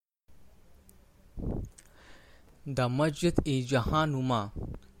The Masjid-e-Jahan-Numa,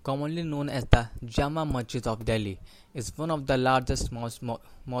 commonly known as the Jama Masjid of Delhi, is one of the largest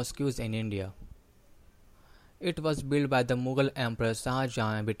mosques in India. It was built by the Mughal Emperor Shah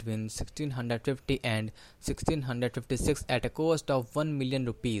Jahan between 1650 and 1656 at a cost of 1 million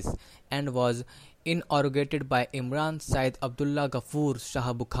rupees and was inaugurated by Imran Said Abdullah Ghaffur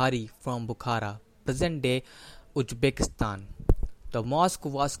Shah Bukhari from Bukhara, present-day Uzbekistan. The mosque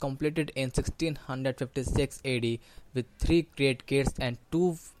was completed in 1656 AD with three great gates and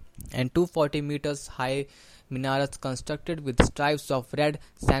 240 meters high minarets constructed with stripes of red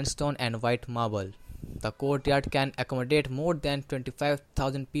sandstone and white marble. The courtyard can accommodate more than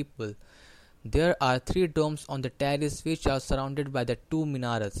 25,000 people. There are three domes on the terrace which are surrounded by the two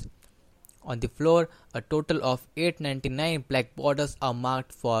minarets. On the floor, a total of 899 black borders are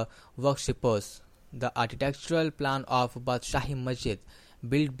marked for worshippers. The architectural plan of Badshahi Masjid,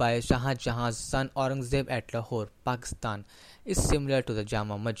 built by Shah Jahan's son Aurangzeb at Lahore, Pakistan, is similar to the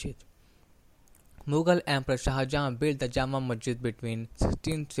Jama Masjid. Mughal Emperor Shah Jahan built the Jama Masjid between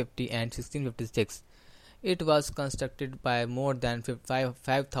 1650 and 1656. It was constructed by more than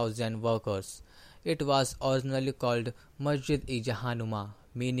 5,000 workers. It was originally called Masjid-e-Jahanuma,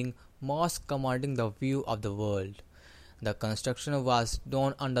 meaning mosque commanding the view of the world. The construction was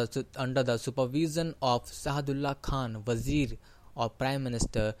done under the supervision of Sahadullah Khan, Wazir or Prime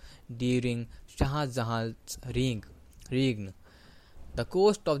Minister during Shah Jahan's reign. The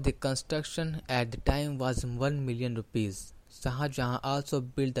cost of the construction at the time was 1 million rupees. Shah Jahan also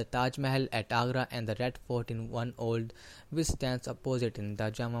built the Taj Mahal at Agra and the Red Fort in one old, which stands opposite in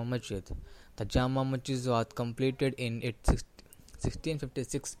the Jama Masjid. The Jama Masjid was completed in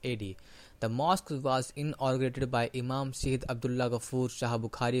 1656 AD. The mosque was inaugurated by Imam Syed Abdullah Ghaffur Shah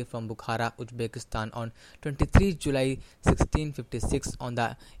Bukhari from Bukhara, Uzbekistan on 23 July 1656 on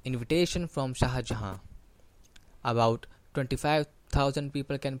the invitation from Shah Jahan. About 25,000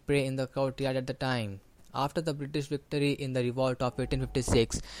 people can pray in the courtyard at the time. After the British victory in the revolt of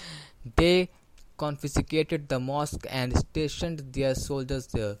 1856, they confiscated the mosque and stationed their soldiers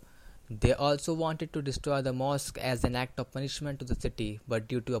there. They also wanted to destroy the mosque as an act of punishment to the city, but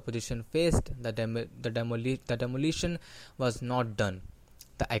due to opposition faced, the demolition was not done.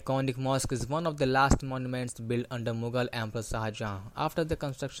 The iconic mosque is one of the last monuments built under Mughal Emperor Shah Jahan. After the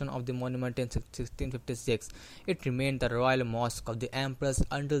construction of the monument in 1656, it remained the royal mosque of the emperors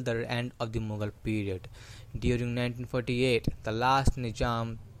until the end of the Mughal period. During 1948, the last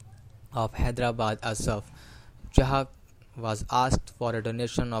Nizam of Hyderabad, Asaf Jah, was asked for a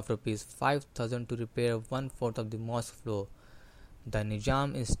donation of rupees 5,000 to repair one-fourth of the mosque floor. The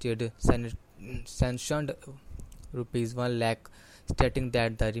Nizam instead sanctioned rupees 1 lakh, stating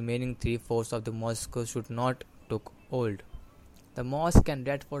that the remaining three-fourths of the mosque should not took old. The mosque and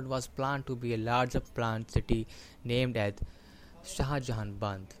Red Fort was planned to be a larger planned city named as Shah Jahan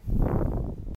Band.